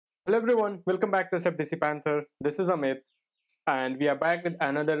Hello everyone, welcome back to SFDCPanther. This is Amit, and we are back with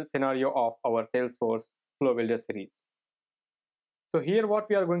another scenario of our Salesforce Flow Builder series. So here what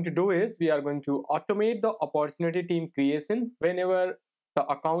we are going to do is we are going to automate the opportunity team creation whenever the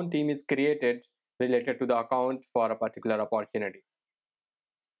account team is created related to the account for a particular opportunity.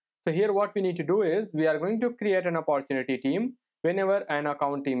 So here what we need to do is we are going to create an opportunity team whenever an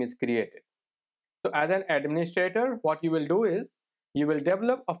account team is created. So as an administrator, what you will do is you will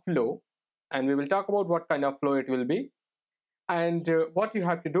develop a flow, and we will talk about what kind of flow it will be. And what you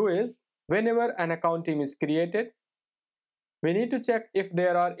have to do is whenever an account team is created, we need to check if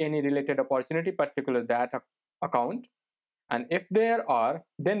there are any related opportunity particular that account, and if there are,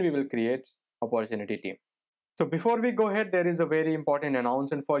 then we will create opportunity team. So before we go ahead, there is a very important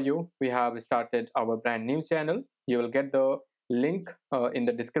announcement for you. We have started our brand new channel. You will get the link in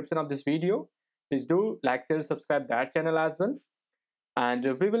the description of this video. Please do like, share, subscribe that channel as well. And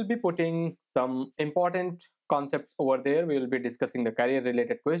we will be putting some important concepts over there. We will be discussing the career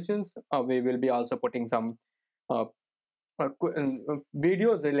related questions. We will be also putting some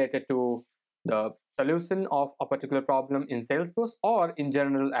videos related to the solution of a particular problem in Salesforce or in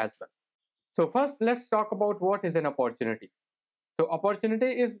general as well. So first, let's talk about what is an opportunity. So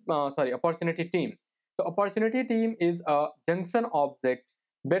opportunity team. So opportunity team is a junction object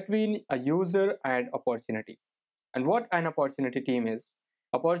between a user and opportunity. And what an opportunity team is?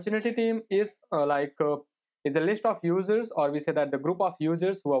 Opportunity team is is a list of users, or we say that the group of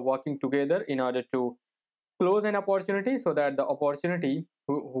users who are working together in order to close an opportunity, so that the opportunity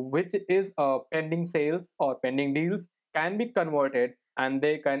which is pending sales or pending deals can be converted and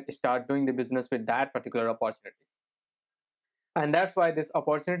they can start doing the business with that particular opportunity. And that's why this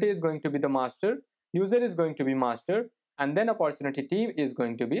opportunity is going to be the master, user is going to be master, and then opportunity team is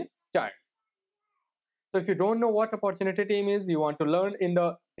going to be child. So if you don't know what opportunity team is, you want to learn in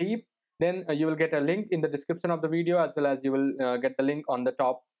the deep, then you will get a link in the description of the video, as well as you will get the link on the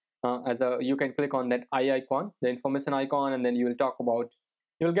top. You can click on that icon, the information icon, and then you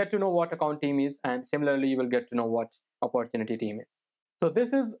will get to know what account team is, and similarly you will get to know what opportunity team is. So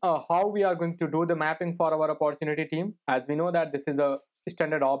this is how we are going to do the mapping for our opportunity team. As we know that this is a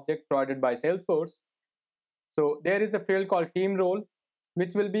standard object provided by Salesforce. So there is a field called team role,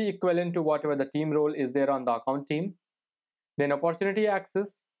 which will be equivalent to whatever the team role is there on the account team. Then opportunity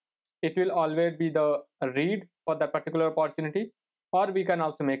access, it will always be the read for that particular opportunity, or we can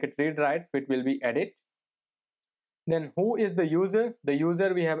also make it read write, which will be edit. Then who is the user? The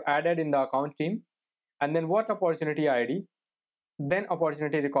user we have added in the account team. And then what opportunity ID? Then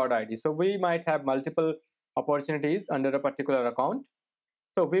opportunity record ID. So we might have multiple opportunities under a particular account.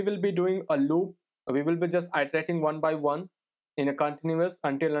 So we will be doing a loop. We will be just iterating one by one in a continuous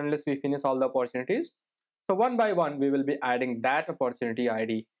until unless we finish all the opportunities. So one by one we will be adding that opportunity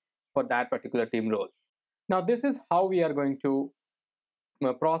ID for that particular team role. Now this is how we are going to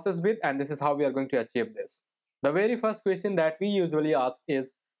process with, and this is how we are going to achieve this. The very first question that we usually ask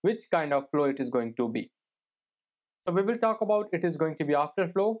is which kind of flow it is going to be. So we will talk about it is going to be after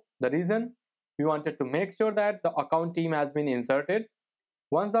flow. The reason, we wanted to make sure that the account team has been inserted.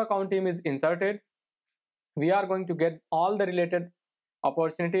 Once the account team is inserted, we are going to get all the related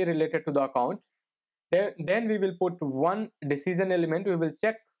opportunity related to the account. Then we will put one decision element. We will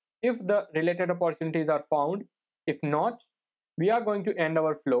check if the related opportunities are found. If not, we are going to end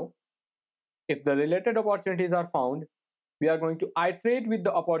our flow. If the related opportunities are found, we are going to iterate with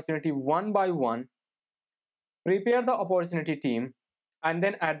the opportunity one by one, prepare the opportunity team, and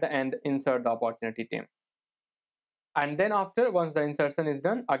then at the end insert the opportunity team. And then after, once the insertion is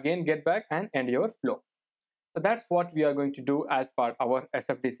done, again get back and end your flow. So that's what we are going to do as part of our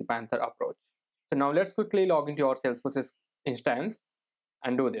SFDCPanther approach. So now let's quickly log into our Salesforce instance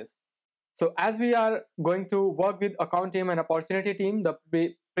and do this. So as we are going to work with account team and opportunity team, the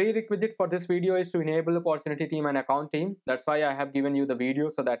prerequisite for this video is to enable opportunity team and account team. That's why I have given you the video,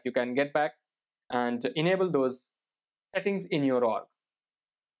 so that you can get back and enable those settings in your org.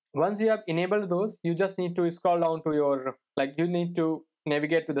 Once you have enabled those, you just need to scroll down to your, you need to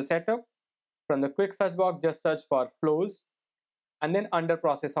navigate to the setup. From the quick search box, just search for flows, and then under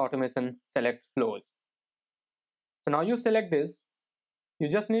process automation, select flows. So now you select this, you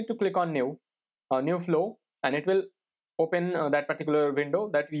just need to click on new flow, and it will open that particular window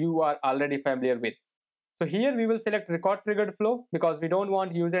that you are already familiar with. So here we will select record triggered flow because we don't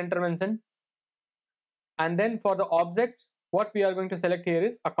want user intervention. And then for the object, what we are going to select here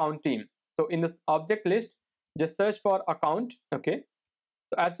is account team. So in this object list, just search for account. Okay.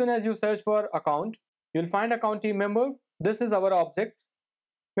 So as soon as you search for account, you'll find account team member. This is our object.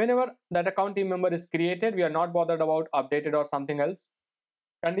 Whenever that account team member is created, we are not bothered about updated or something else.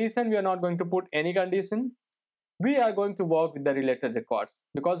 condition, we are not going to put any condition. We are going to work with the related records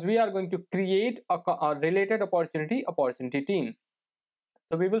because we are going to create a related opportunity team.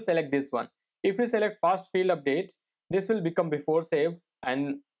 So we will select this one. If we select fast field update, this will become before save,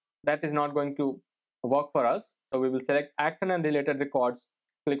 and that is not going to work for us. So we will select action and related records,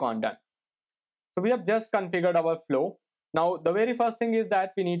 click on done. So we have just configured our flow. Now the very first thing is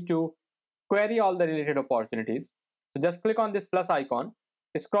that we need to query all the related opportunities. So just click on this plus icon,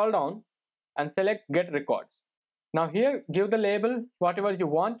 scroll down and select get records. Now here give the label whatever you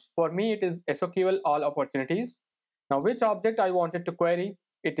want. For me it is SOQL all opportunities. Now which object I wanted to query?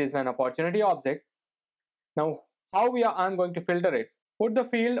 It is an opportunity object. Now how I'm going to filter it? Put the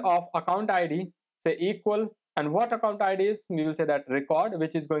field of account ID, say equal, and what account ID is, we will say that record,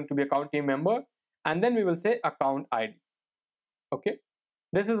 which is going to be account team member, and then we will say account ID. Okay,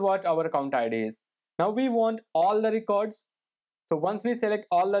 this is what our account ID is. Now we want all the records. So once we select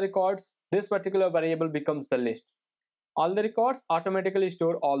all the records, this particular variable becomes the list. All the records automatically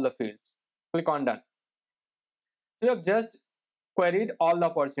store all the fields. Click on done. So you have just queried all the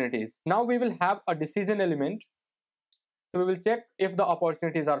opportunities. Now we will have a decision element. So we will check if the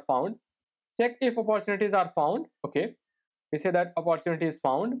opportunities are found. Check if opportunities are found. Okay, we say that opportunity is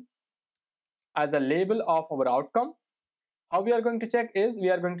found as a label of our outcome. How we are going to check is we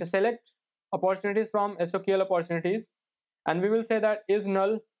are going to select opportunities from SOQL opportunities, and we will say that is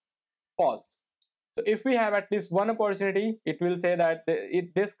null false. So if we have at least one opportunity, it will say that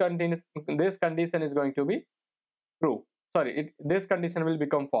this condition is going to be true. Sorry, this condition will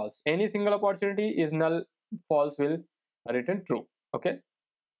become false. Any single opportunity is null, false will return true. Okay.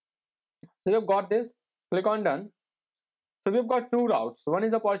 So you've got this. Click on done. So we've got two routes. One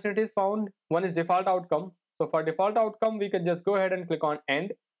is opportunities found. One is default outcome. So for default outcome, we can just go ahead and click on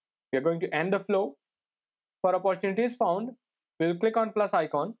end. We are going to end the flow. For opportunities found, we will click on plus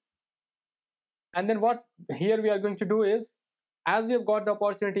icon. And then what here we are going to do is, as we have got the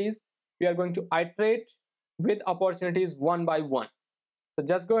opportunities, we are going to iterate with opportunities one by one. So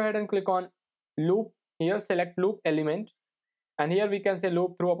just go ahead and click on loop. Here select loop element, and here we can say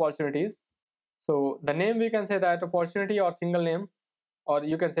loop through opportunities. So the name we can say that opportunity or single name, or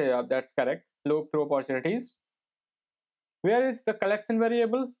you can say that's correct, loop through opportunities. Where is the collection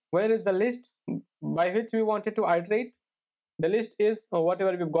variable? Where is the list by which we wanted to iterate? The list is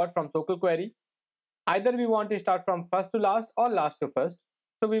whatever we've got from SOQL query. Either we want to start from first to last or last to first.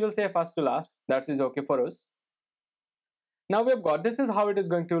 So we will say first to last. That is okay for us. Now we have got, this is how it is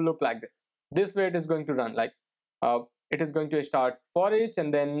going to look like this. This way it is going to run, like it is going to start for each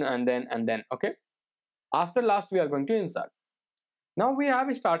and then, okay. After last we are going to insert. Now we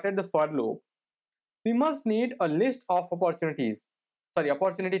have started the for loop. We must need a list of opportunity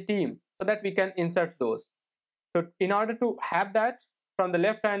team, so that we can insert those. So in order to have that, from the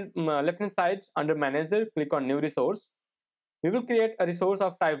left hand side under manager, click on new resource. We will create a resource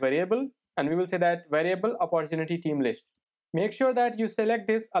of type variable, and we will say that variable opportunity team list. Make sure that you select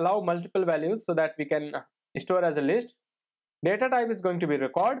this allow multiple values so that we can store as a list. Data type is going to be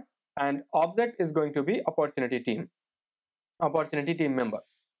record, and object is going to be opportunity team member.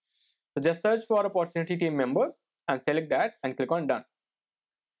 So just search for opportunity team member and select that and click on done.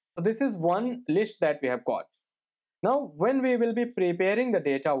 So this is one list that we have got. Now when we will be preparing the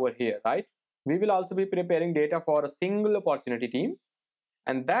data over here, right, we will also be preparing data for a single opportunity team,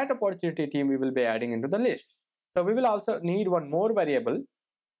 and that opportunity team we will be adding into the list. So we will also need one more variable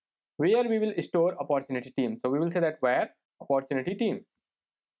where we will store opportunity team. So we will say that where opportunity team.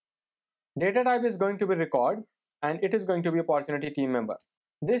 Data type is going to be record, and it is going to be opportunity team member.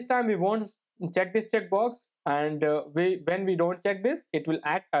 This time we won't check this checkbox, and when we don't check this, it will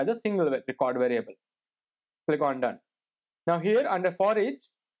act as a single record variable. Click on done. Now here under for each,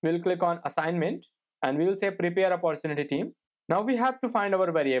 we will click on assignment, and we will say prepare opportunity team. Now we have to find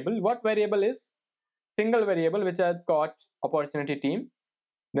our variable. What variable is? Single variable which has got opportunity team.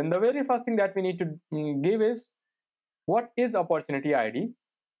 Then the very first thing that we need to give is what is opportunity ID.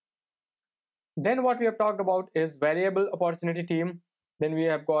 Then what we have talked about is variable opportunity team. Then we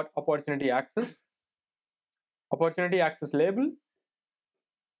have got opportunity access label.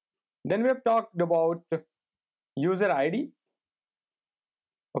 Then we have talked about user ID.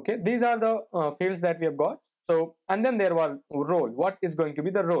 Okay, these are the fields that we have got. So, and then there was role. What is going to be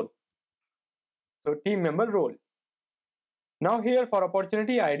the role? So team member role. Now here for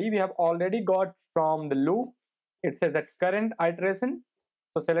opportunity ID, we have already got from the loop. It says that current iteration.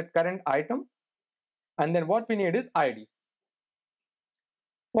 So select current item, and then what we need is ID.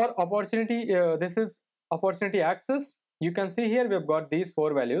 For opportunity, this is opportunity access. You can see here we have got these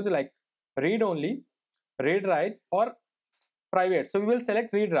four values like read only, read write, or private, so we will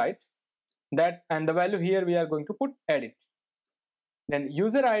select read write that, and the value here we are going to put edit. Then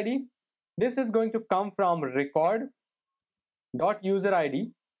user ID, this is going to come from record dot user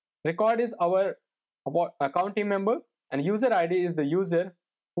ID. Record is our account team member, and user ID is the user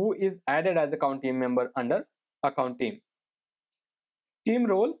who is added as account team member under account team. Team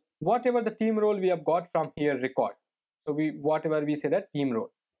role, whatever the team role we have got from here record. So whatever we say that team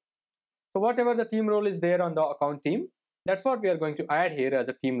role. So whatever the team role is there on the account team, that's what we are going to add here as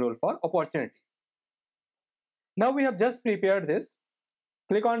a team role for opportunity. Now we have just prepared this.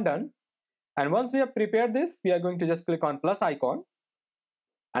 Click on done. And once we have prepared this, we are going to just click on plus icon.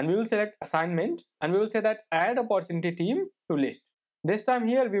 And we will select assignment. And we will say that add opportunity team to list. This time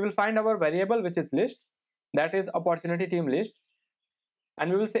here, we will find our variable which is list. That is opportunity team list.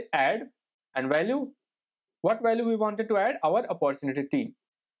 And we will say add and value. What value we wanted to add? Our opportunity team.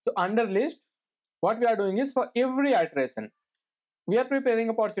 So under list, what we are doing is for every iteration, we are preparing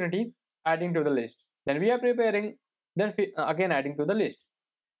opportunity, adding to the list. Then we are preparing, then again adding to the list.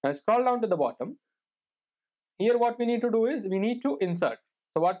 Now scroll down to the bottom. Here what we need to do is we need to insert.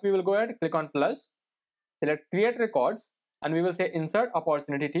 So what we will go ahead, click on plus, select create records, and we will say insert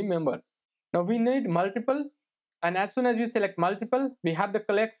opportunity team members. Now we need multiple, and as soon as we select multiple, we have the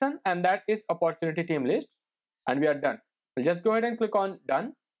collection, and that is opportunity team list, and we are done. We'll just go ahead and click on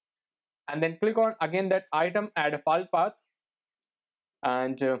done. And then click on again that item, add a fault path.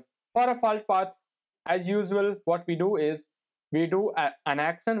 And for a fault path, as usual, what we do is we do an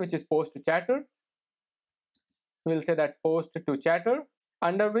action which is post to chatter. So we'll say that post to chatter.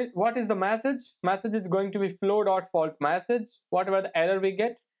 Under which, what is the message? Message is going to be flow.fault message. Whatever the error we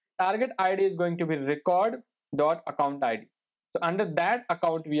get, target ID is going to be record.account ID. So under that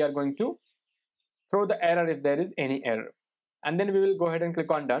account, we are going to throw the error if there is any error. And then we will go ahead and click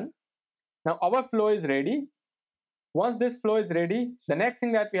on done. Now our flow is ready. Once this flow is ready, the next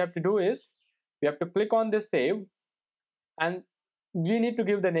thing that we have to do is we have to click on this save, and we need to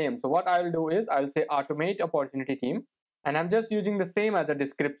give the name. So what I will do is I will say automate opportunity team, and I'm just using the same as a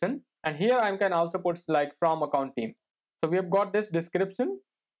description. And here I can also put like from account team. So we have got this description,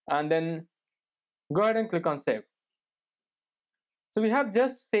 and then go ahead and click on save. So we have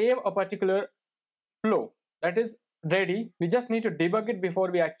just saved a particular flow that is ready. We just need to debug it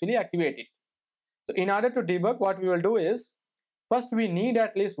before we actually activate it. So in order to debug, what we will do is first we need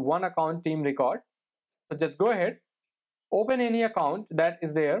at least one account team record. So just go ahead, open any account that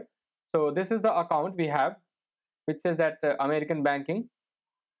is there. So this is the account we have which says that American banking,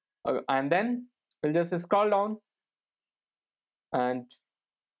 and then we'll just scroll down, and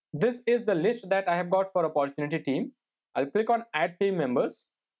this is the list that I have got for opportunity team. I'll click on add team members,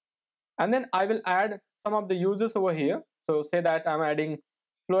 and then I will add some of the users over here. So say that I'm adding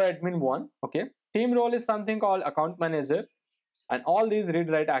flow admin 1. Okay, team role is something called account manager, and all these read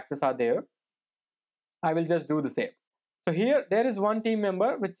write access are there. I will just do the same. So here there is one team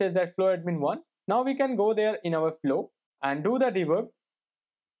member which says that flow admin 1. Now we can go there in our flow and do the debug.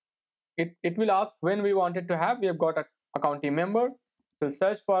 It will ask when we wanted to have. We have got a account team member. So we'll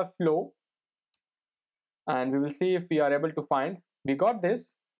search for flow, and we will see if we are able to find. We got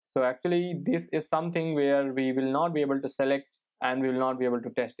this. So actually this is something where we will not be able to select, and we will not be able to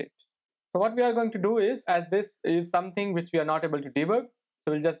test it. So what we are going to do is, as this is something which we are not able to debug,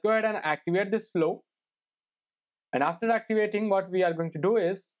 so we'll just go ahead and activate this flow. And after activating, what we are going to do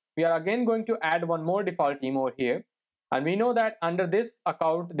is we are again going to add one more default team over here. And we know that under this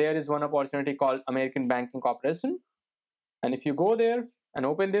account there is one opportunity called American Banking Corporation. And if you go there and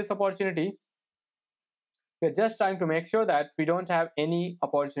open this opportunity, we're just trying to make sure that we don't have any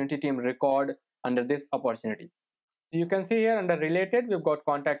opportunity team record under this opportunity. So you can see here under related, we've got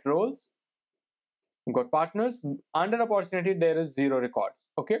contact roles, we've got partners. Under opportunity, there is 0 records.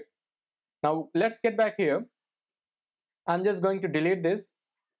 Okay. Now let's get back here. I'm just going to delete this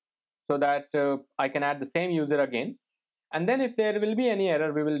so that I can add the same user again. And then if there will be any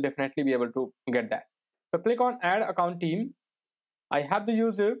error, we will definitely be able to get that. So click on add account team. I have the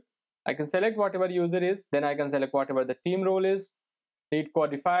user. I can select whatever user is, then I can select whatever the team role is, read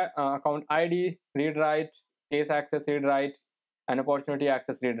codify, account ID, read write, case access read write, and opportunity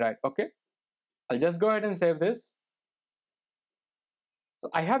access read write. Okay, I'll just go ahead and save this.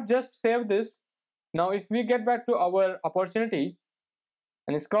 So I have just saved this. Now if we get back to our opportunity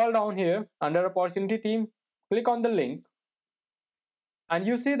and scroll down here under opportunity team, click on the link, and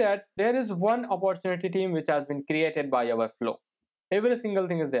you see that there is one opportunity team which has been created by our flow. Every single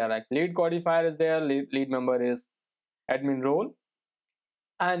thing is there, like lead codifier is there, lead member is admin role,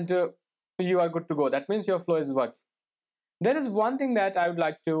 and you are good to go. That means your flow is working. There is one thing that I would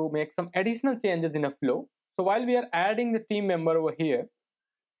like to make some additional changes in a flow. So while we are adding the team member over here,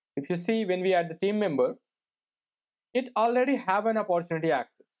 if you see when we add the team member, it already have an opportunity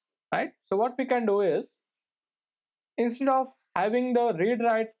access, right? So what we can do is, instead of having the read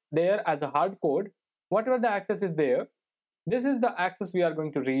write there as a hard code, whatever the access is there, this is the access we are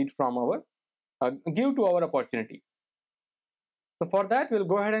going to read from our give to our opportunity. So for that, we'll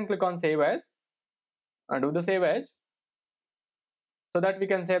go ahead and click on save as and do the save as, so that we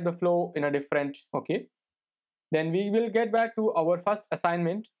can save the flow in a different. Okay, then we will get back to our first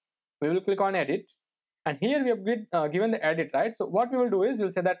assignment. We will click on edit, and here we have given the edit, right? So what we will do is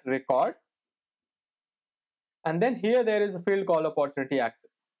we'll say that record, and then here there is a field called opportunity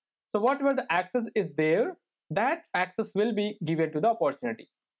access. So whatever the access is there, that access will be given to the opportunity.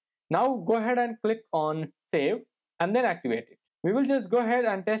 Now go ahead and click on save and then activate it. We will just go ahead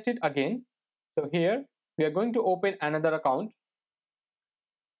and test it again. So here we are going to open another account,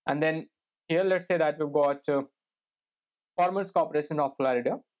 and then here let's say that we've got Farmers Corporation of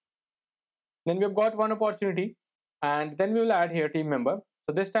Florida. Then we've got one opportunity, and then we will add here team member.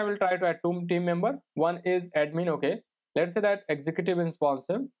 So this time we'll try to add two team member. One is admin. Okay, let's say that executive and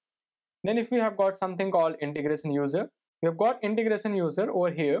sponsor. Then if we have got something called integration user, we have got integration user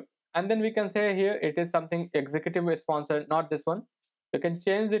over here, and then we can say here it is something executive sponsor, not this one. You can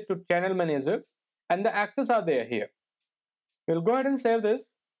change it to channel manager, and the access are there here. We'll go ahead and save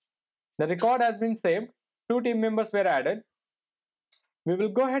this. The record has been saved. Two team members were added. We will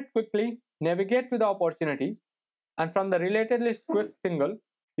go ahead quickly navigate to the opportunity, and from the related list quick single,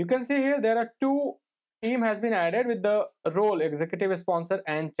 you can see here there are two team has been added with the role executive sponsor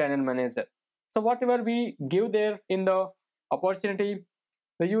and channel manager. So whatever we give there in the opportunity,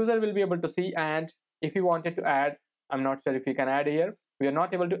 the user will be able to see. And if you wanted to add, I'm not sure if you can add here. We are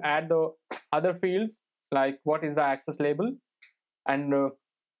not able to add the other fields like what is the access label, and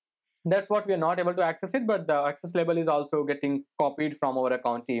that's what we are not able to access it, but the access label is also getting copied from our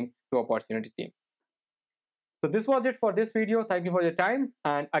account team to opportunity team. So this was it for this video. Thank you for your time,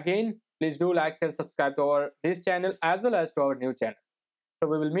 and again, please do like, share, subscribe to this channel as well as to our new channel. So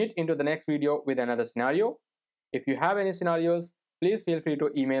we will meet into the next video with another scenario. If you have any scenarios, please feel free to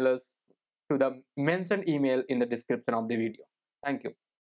email us to the mentioned email in the description of the video. Thank you.